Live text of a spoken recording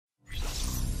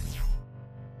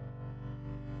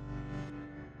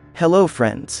Hello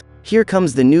friends. Here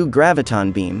comes the new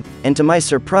Graviton beam, and to my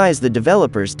surprise the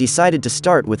developers decided to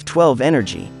start with 12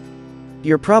 energy.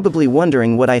 You're probably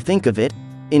wondering what I think of it.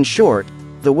 In short,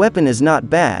 the weapon is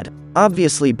not bad,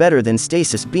 obviously better than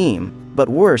Stasis Beam, but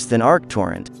worse than Arc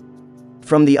Torrent.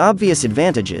 From the obvious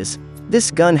advantages, this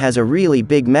gun has a really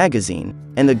big magazine,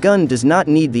 and the gun does not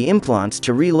need the implants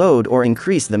to reload or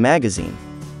increase the magazine.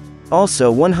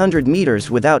 Also 100 meters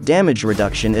without damage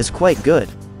reduction is quite good.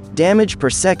 Damage per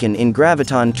second in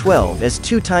Graviton 12 is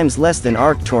 2 times less than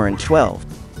Arc Torrent 12.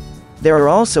 There are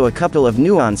also a couple of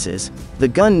nuances. The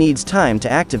gun needs time to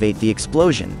activate the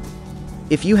explosion.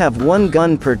 If you have one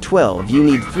gun per 12 you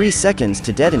need 3 seconds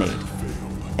to detonate.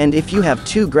 And if you have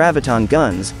 2 Graviton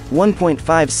guns,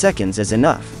 1.5 seconds is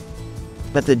enough.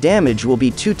 But the damage will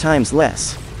be 2 times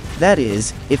less. That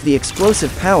is, if the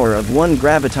explosive power of one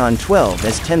Graviton 12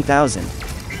 is 10,000.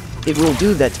 It will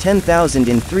do that 10,000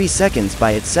 in 3 seconds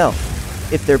by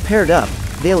itself. If they're paired up,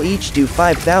 they'll each do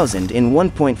 5,000 in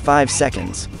 1.5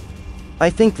 seconds. I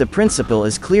think the principle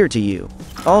is clear to you.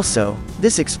 Also,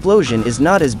 this explosion is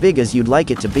not as big as you'd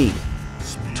like it to be.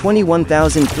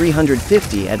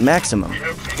 21,350 at maximum.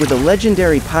 With a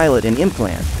legendary pilot and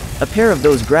implant, a pair of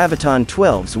those Graviton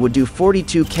 12s would do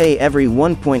 42k every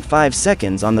 1.5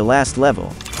 seconds on the last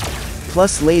level.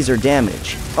 Plus laser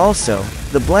damage. Also,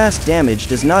 the blast damage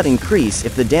does not increase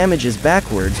if the damage is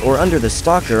backwards or under the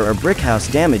Stalker or Brickhouse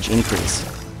damage increase.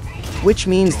 Which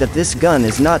means that this gun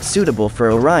is not suitable for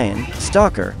Orion,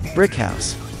 Stalker,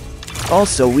 Brickhouse.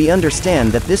 Also we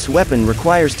understand that this weapon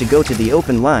requires to go to the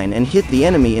open line and hit the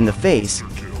enemy in the face.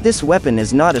 This weapon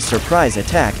is not a surprise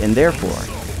attack and therefore,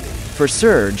 for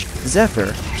Surge,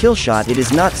 Zephyr, Killshot it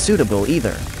is not suitable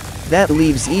either. That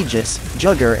leaves Aegis,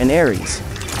 Jugger and Ares.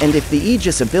 And if the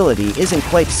Aegis ability isn't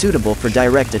quite suitable for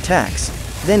direct attacks,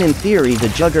 then in theory the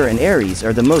Jugger and Ares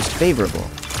are the most favorable.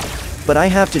 But I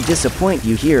have to disappoint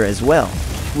you here as well.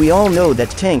 We all know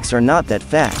that tanks are not that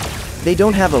fat. They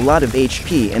don't have a lot of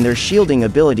HP and their shielding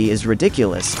ability is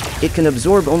ridiculous, it can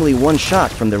absorb only one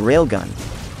shot from the railgun.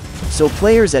 So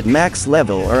players at max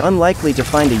level are unlikely to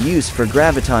find a use for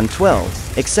Graviton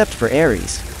 12, except for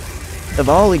Ares. Of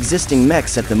all existing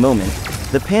mechs at the moment,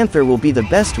 the Panther will be the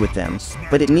best with them,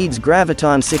 but it needs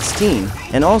Graviton 16,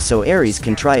 and also Ares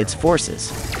can try its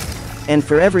forces. And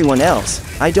for everyone else,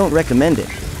 I don't recommend it.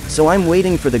 So I'm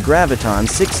waiting for the Graviton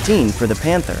 16 for the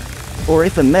Panther. Or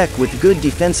if a mech with good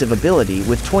defensive ability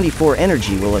with 24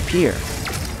 energy will appear.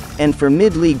 And for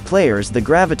mid-league players the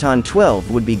Graviton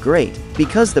 12 would be great,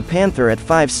 because the Panther at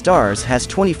 5 stars has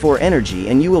 24 energy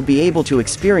and you will be able to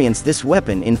experience this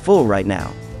weapon in full right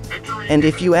now. And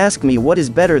if you ask me what is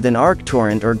better than Arc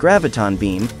Torrent or Graviton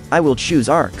Beam, I will choose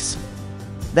Arcs.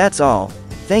 That's all.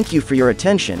 Thank you for your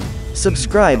attention.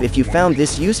 Subscribe if you found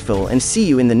this useful and see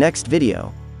you in the next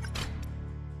video.